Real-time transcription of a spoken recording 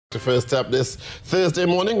The first step this Thursday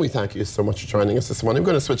morning. We thank you so much for joining us this morning. We're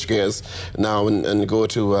going to switch gears now and go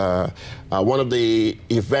to one of the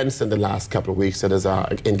events in the last couple of weeks that has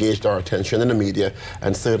engaged our attention in the media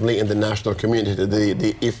and certainly in the national community.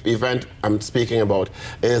 The event I'm speaking about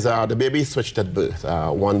is the baby switched at birth.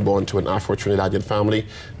 One born to an Afro-Trinidadian family,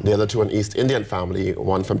 the other to an East Indian family,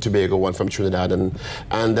 one from Tobago, one from Trinidad, and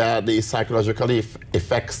the psychological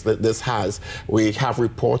effects that this has. We have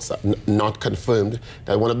reports, not confirmed,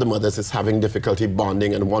 that one of the mothers is having difficulty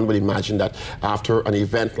bonding, and one would imagine that after an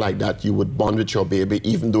event like that you would bond with your baby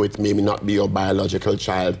even though it may not be your biological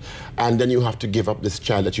child, and then you have to give up this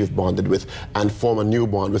child that you've bonded with and form a new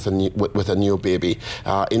bond with a new baby.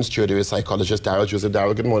 In studio is psychologist Daryl.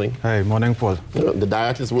 Daryl, good morning. Hey, morning, Paul. The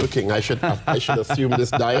diet is working. I should assume this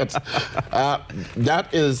diet. That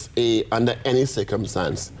is under any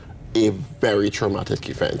circumstance a very traumatic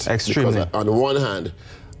event. Extremely. Because on the one hand,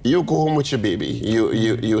 you go home with your baby.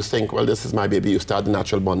 You think, well, this is my baby. You start the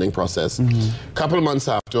natural bonding process. Couple of months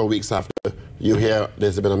after, or weeks after, you hear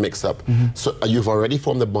there's been a mix-up. So you've already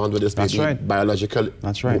formed a bond with this baby, biological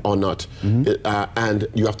or not. And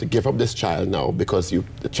you have to give up this child now because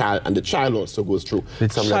the child also goes through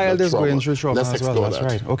some level of trauma. Going through trauma as well. That's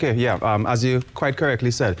right. Okay, yeah. As you quite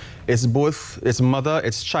correctly said, it's both its mother,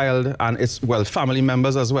 its child, and its family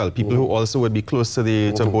members as well. People who also would be close to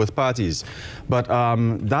both parties. But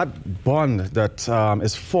that bond that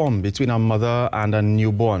is formed between a mother and a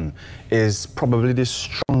newborn is probably the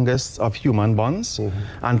strongest of human bonds,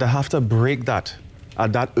 and to have to break that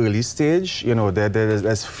at that early stage, you know,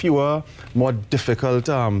 there's fewer, more difficult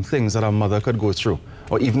things that a mother could go through,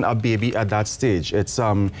 or even a baby at that stage. It's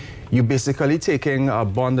you basically taking a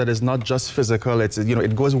bond that is not just physical. It's, you know,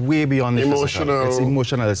 it goes way beyond the physical. It's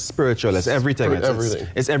emotional, it's spiritual, it's everything.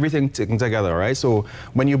 It's everything taken together, right? So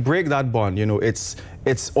when you break that bond, you know, it's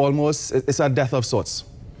almost a death of sorts.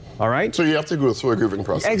 All right? So you have to go through a grieving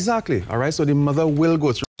process. Exactly. All right? So the mother will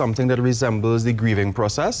go through something that resembles the grieving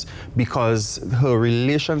process because her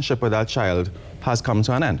relationship with that child has come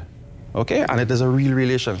to an end. Okay? And it is a real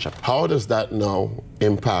relationship. How does that now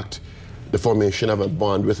impact the formation of a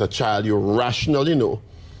bond with a child you rationally know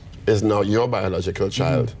is now your biological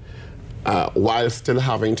child, while still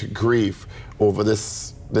having to grieve over the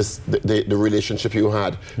relationship you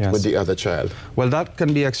had with the other child? Well, that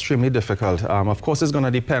can be extremely difficult. Of course, it's going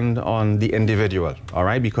to depend on the individual, all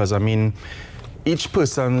right? Because, I mean, each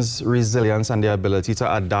person's resilience and their ability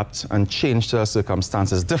to adapt and change to a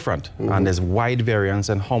circumstance is different. And there's wide variance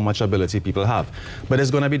in how much ability people have. But it's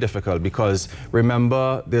going to be difficult because,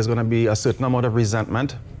 remember, there's going to be a certain amount of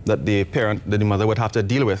resentment that the mother would have to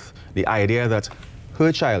deal with. The idea that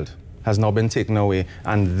her child has now been taken away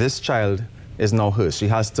and this child is now hers. She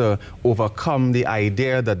has to overcome the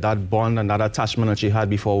idea that that bond and that attachment that she had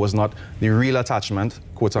before was not the real attachment,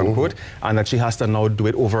 quote unquote, and that she has to now do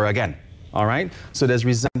it over again. All right? So there's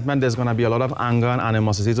resentment, there's going to be a lot of anger and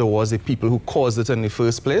animosity towards the people who caused it in the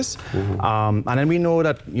first place. And then we know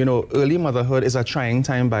that, you know, early motherhood is a trying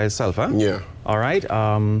time by itself. Huh? Yeah. All right?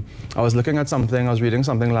 I was looking at something, I was reading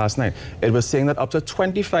something last night. It was saying that up to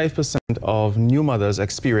 25% of new mothers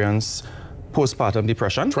experience postpartum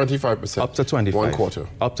depression. 25%? Up to 25. 1/4.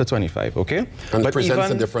 Up to 25, okay? And it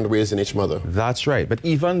presents in different ways in each mother. That's right. But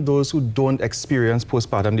even those who don't experience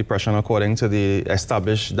postpartum depression according to the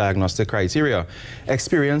established diagnostic criteria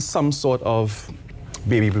experience some sort of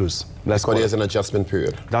baby blues. There's an adjustment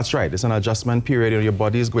period. That's right. It's an adjustment period. You know, your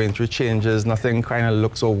body is going through changes. Nothing kind of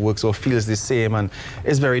looks or works or feels the same, and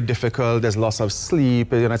it's very difficult. There's loss of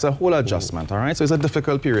sleep. You know, it's a whole adjustment. All right. So it's a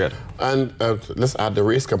difficult period. And let's add the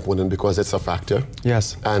race component because it's a factor.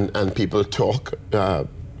 Yes. And people talk.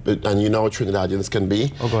 And you know Trinidadians can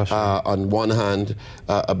be. Oh gosh. On one hand,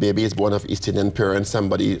 a baby is born of East Indian parents.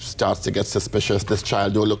 Somebody starts to get suspicious. This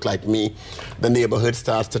child don't look like me. The neighborhood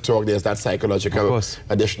starts to talk. There's that psychological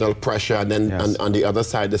additional pressure. And then on the other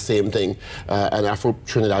side, the same thing. An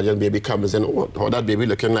Afro-Trinidadian baby comes in. Oh, that baby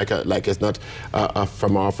looking like it's not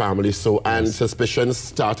from our family. So, and suspicions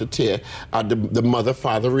start to tear at the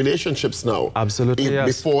mother-father relationships now. Absolutely,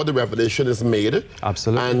 Before the revelation is made.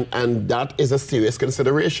 Absolutely. And that is a serious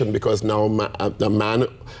consideration. Because now the man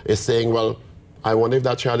is saying, well, I wonder if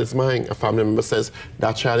that child is mine. A family member says,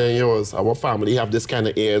 that child is yours. Our family have this kind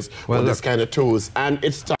of ears or this kind of toes. And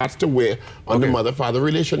it starts to weigh on the mother-father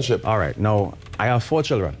relationship. All right. Now, I have 4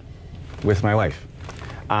 children with my wife.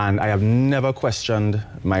 And I have never questioned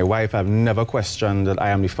my wife. I've never questioned that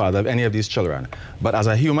I am the father of any of these children. But as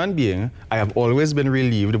a human being, I have always been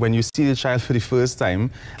relieved when you see the child for the first time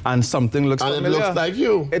and something looks familiar. And it looks like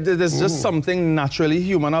you. There's just something naturally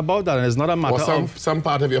human about that. And it's not a matter of... some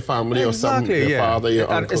part of your family or your father, your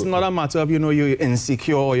uncle. It's not a matter of, you're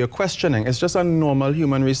insecure or you're questioning. It's just a normal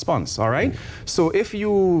human response, all right? So if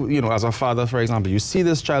you, as a father, for example, you see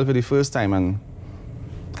this child for the first time and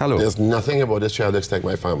hello. There's nothing about this child that's like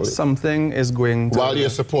my family. Something is going to... While you're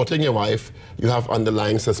supporting your wife, you have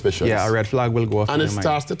underlying suspicions. Yeah, a red flag will go off. And it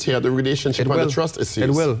starts to tear the relationship and the trust issues. It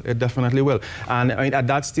will. It definitely will. And I mean, at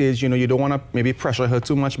that stage, you don't want to maybe pressure her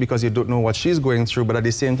too much because you don't know what she's going through. But at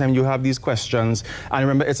the same time, you have these questions. And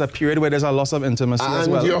remember, it's a period where there's a loss of intimacy as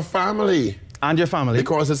well. And your family. And your family.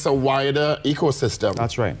 Because it's a wider ecosystem.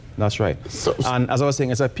 That's right. That's right. And as I was saying,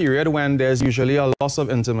 it's a period when there's usually a loss of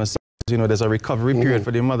intimacy. There's a recovery period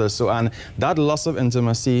for the mother. So, and that loss of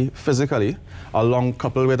intimacy physically,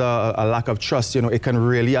 coupled with a lack of trust, it can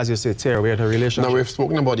really, as you say, tear away at a relationship. Now, we've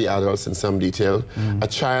spoken about the adults in some detail. A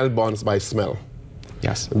child bonds by smell.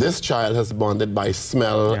 Yes. This child has bonded by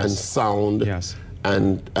smell and sound. Yes.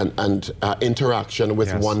 And interaction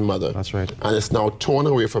with one mother. That's right. And it's now torn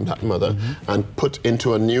away from that mother and put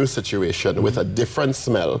into a new situation with a different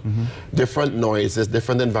smell, different noises,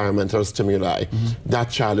 different environmental stimuli.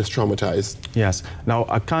 That child is traumatized. Yes. Now,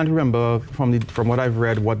 I can't remember from what I've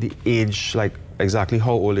read what the age, like exactly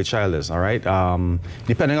how old the child is, all right?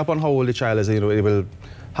 Depending upon how old the child is, it will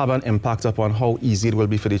have an impact upon how easy it will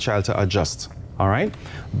be for the child to adjust, all right?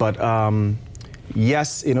 But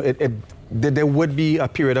yes, there would be a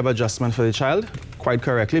period of adjustment for the child, quite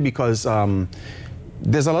correctly, because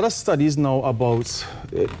there's a lot of studies now about,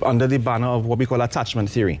 under the banner of what we call attachment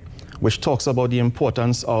theory, which talks about the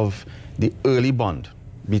importance of the early bond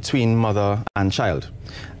between mother and child,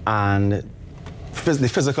 and the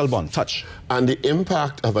physical bond, touch. And the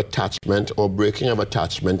impact of attachment or breaking of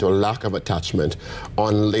attachment or lack of attachment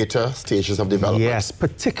on later stages of development. Yes,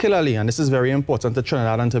 particularly, and this is very important to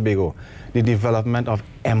Trinidad and Tobago, the development of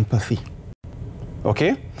empathy.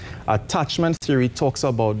 Okay? Attachment theory talks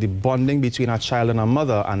about the bonding between a child and a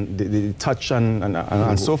mother and the touch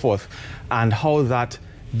and so forth, and how that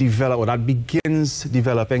begins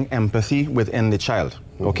developing empathy within the child.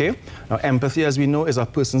 Okay? Now, empathy, as we know, is a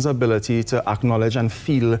person's ability to acknowledge and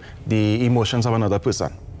feel the emotions of another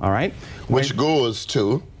person. All right? Which goes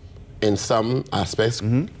to, in some aspects,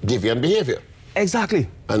 deviant behavior. Exactly.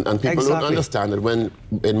 And people don't understand that when,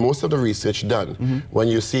 in most of the research done, when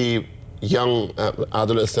you see young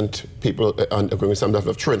adolescent people undergoing some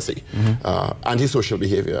level of truancy, antisocial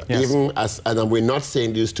behavior, even and we're not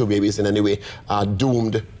saying these two babies in any way are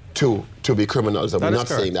doomed to be criminals. We're not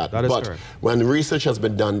saying that. But when research has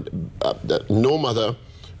been done, no mother,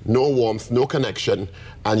 no warmth, no connection,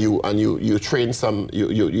 and you train some,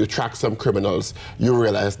 you track some criminals, you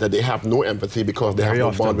realize that they have no empathy because they have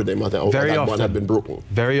no bond with their mother, or that bond had been broken.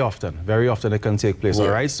 Very often it can take place, all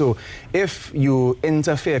right? So if you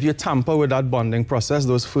interfere, if you tamper with that bonding process,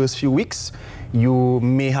 those first few weeks, you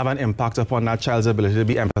may have an impact upon that child's ability to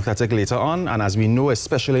be empathetic later on. And as we know,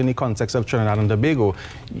 especially in the context of Trinidad and Tobago,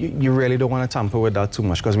 you really don't want to tamper with that too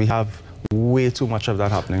much because we have way too much of that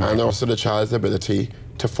happening. And also the child's ability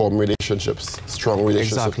to form relationships, strong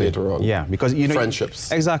relationships later on. Yeah, because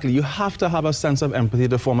friendships. Exactly. You have to have a sense of empathy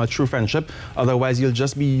to form a true friendship. Otherwise, you'll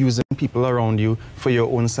just be using people around you for your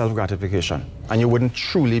own self-gratification. And you wouldn't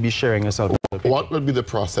truly be sharing yourself with people. What would be the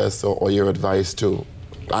process or your advice to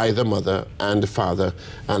either mother and father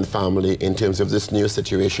and family in terms of this new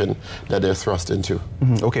situation that they're thrust into?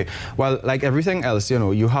 Okay. Well, like everything else,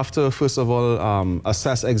 you have to, first of all,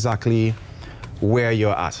 assess exactly where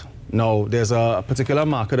you're at. Now, there's a particular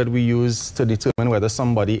marker that we use to determine whether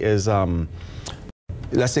somebody is,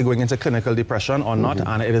 let's say, going into clinical depression or not,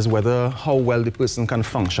 and it is how well the person can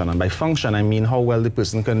function. And by function, I mean how well the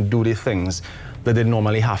person can do the things that they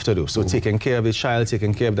normally have to do. So taking care of the child,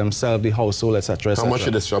 taking care of themselves, the household, etc. How much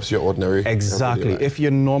it disrupts your ordinary. Exactly. If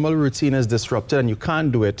your normal routine is disrupted and you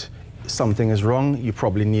can't do it, something is wrong, you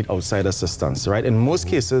probably need outside assistance, right? In most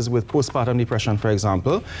cases with postpartum depression, for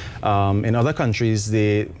example, in other countries,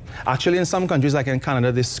 actually in some countries like in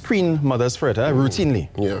Canada, they screen mothers for it routinely,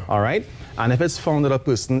 all right? And if it's found that a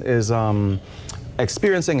person is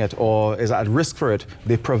experiencing it or is at risk for it,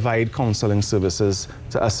 they provide counseling services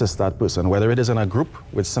to assist that person, whether it is in a group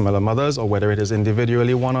with similar mothers or whether it is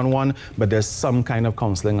individually one-on-one, but there's some kind of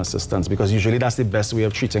counseling assistance because usually that's the best way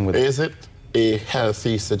of treating with it. Is it a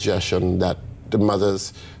healthy suggestion that the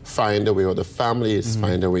mothers find a way or the families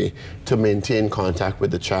find a way to maintain contact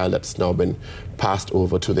with the child that's now been passed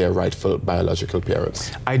over to their rightful biological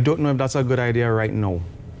parents? I don't know if that's a good idea right now.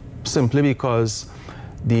 simply because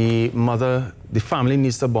the family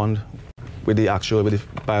needs to bond with the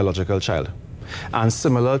biological child. And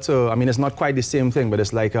similar to, I mean, it's not quite the same thing, but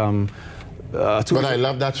it's like... but I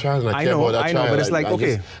love that child, and I care about that child. I know, but it's like,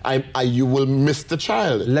 okay. You will miss the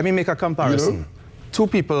child. Let me make a comparison. You know? Two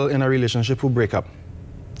people in a relationship who break up.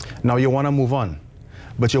 Now you want to move on,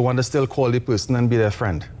 but you want to still call the person and be their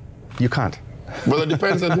friend. You can't. Well, it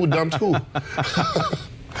depends on who dumped who.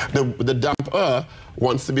 The dumper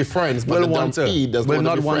wants to be friends, but the dumpee does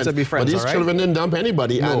not want to be friends. But these children didn't dump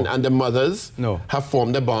anybody, and the mothers have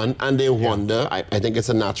formed a bond, and they wonder. I think it's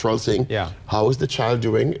a natural thing. Yeah. How is the child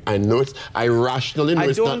doing? I rationally know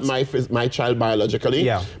it's not my child biologically,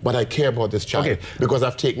 but I care about this child because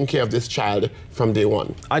I've taken care of this child from day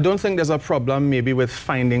one. I don't think there's a problem maybe with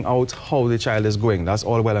finding out how the child is going. That's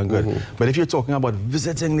all well and good. But if you're talking about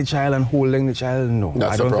visiting the child and holding the child, no.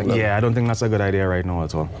 That's a problem. I don't think that's a good idea right now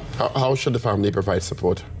at all. How should the family provide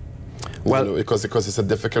support? Well, because it's a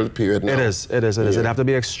difficult period now. It is. They have to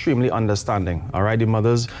be extremely understanding. All right, the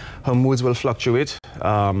mothers, her moods will fluctuate.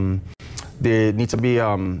 They need to be,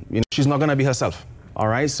 she's not going to be herself. All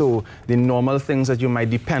right, so the normal things that you might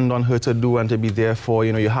depend on her to do and to be there for,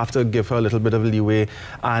 you have to give her a little bit of leeway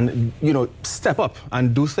and, step up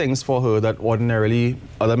and do things for her that ordinarily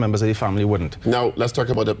other members of the family wouldn't. Now, let's talk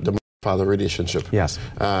about the father relationship. Yes.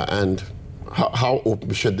 And how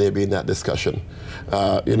open should they be in that discussion?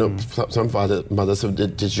 Some mothers,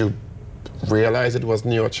 did you realize it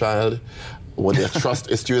wasn't your child? Were there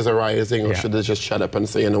trust issues arising, or should they just shut up and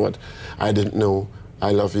say, you know what, I didn't know,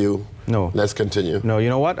 I love you, no. Let's continue? No, you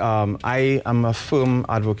know what, I am a firm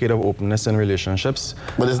advocate of openness in relationships.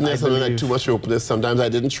 But isn't there something like too much openness? Sometimes I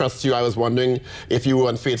didn't trust you, I was wondering if you were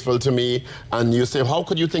unfaithful to me, and you say, how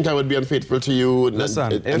could you think I would be unfaithful to you?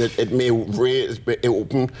 Listen, it may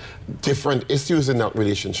open different issues in that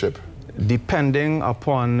relationship. Depending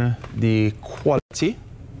upon the quality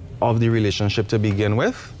of the relationship to begin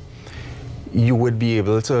with, you would be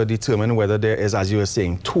able to determine whether there is, as you were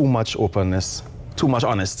saying, too much openness, too much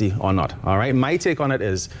honesty or not. All right, my take on it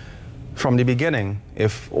is, from the beginning,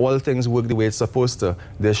 if all things work the way it's supposed to,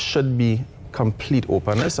 there should be complete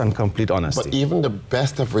openness and complete honesty. But even the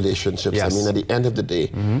best of relationships, I mean, at the end of the day,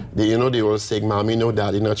 the old saying, mommy no,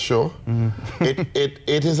 daddy not sure.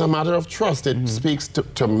 It is a matter of trust. It speaks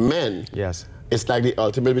to men. Yes. It's like the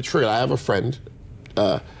ultimate betrayal. I have a friend,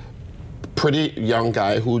 pretty young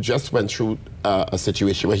guy who just went through a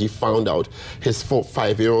situation where he found out his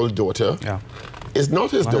 5-year-old daughter is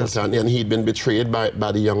not his daughter, and he'd been betrayed by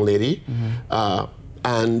the young lady.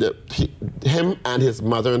 And him and his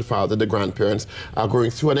mother and father, the grandparents, are going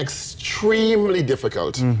through an extremely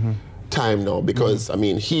difficult time now because, I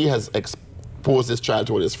mean, he has exposed this child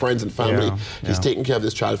to all his friends and family. He's taken care of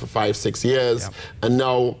this child for 5-6 years. And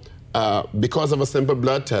now, because of a simple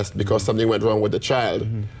blood test, because something went wrong with the child,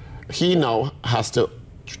 he now has to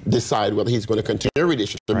decide whether he's going to continue a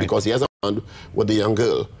relationship because he has a bond with the young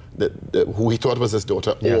girl who he thought was his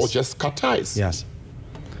daughter, or just cut ties. Yes.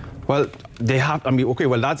 Well, they have, I mean, okay,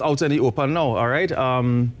 well, that's out in the open now, all right?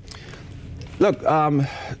 Look,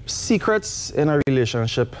 secrets in a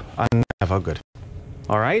relationship are never good,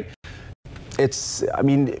 all right? It's, I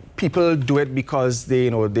mean, people do it because they,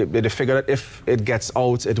 they figure that if it gets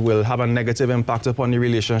out, it will have a negative impact upon the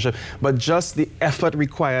relationship. But just the effort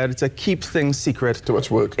required to keep things secret too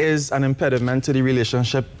much work is an impediment to the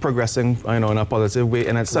relationship progressing, in a positive way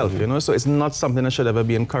in itself, So it's not something that should ever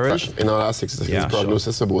be encouraged. In our last 6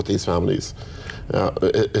 prognosis for both these families,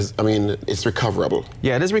 I mean, it's recoverable.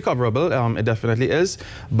 Yeah, it is recoverable. It definitely is.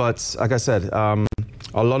 But like I said,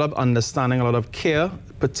 a lot of understanding, a lot of care,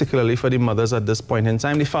 particularly for the mothers at this point in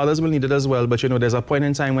time. The fathers will need it as well, but there's a point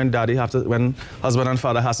in time when when husband and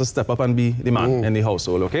father has to step up and be the man in the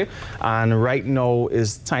household, okay? And right now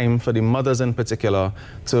is time for the mothers in particular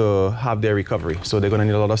to have their recovery. So they're going to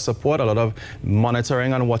need a lot of support, a lot of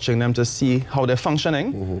monitoring and watching them to see how they're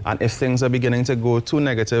functioning. And if things are beginning to go too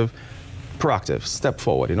negative, proactive, step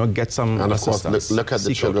forward, get some and assistance. Of course, look at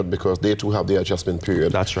the children because they too have the adjustment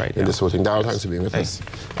period. That's right. In this whole thing. Daryl, thanks for being with us.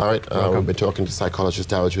 All right, we've been talking to psychologist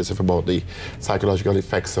Daryl Joseph about the psychological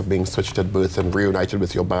effects of being switched at birth and reunited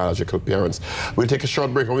with your biological parents. We'll take a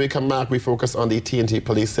short break. When we come back, we focus on the TNT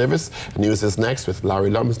Police Service. News is next with Larry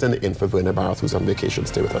Lumsden in for Verna Barth, who's on vacation.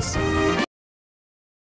 Stay with us.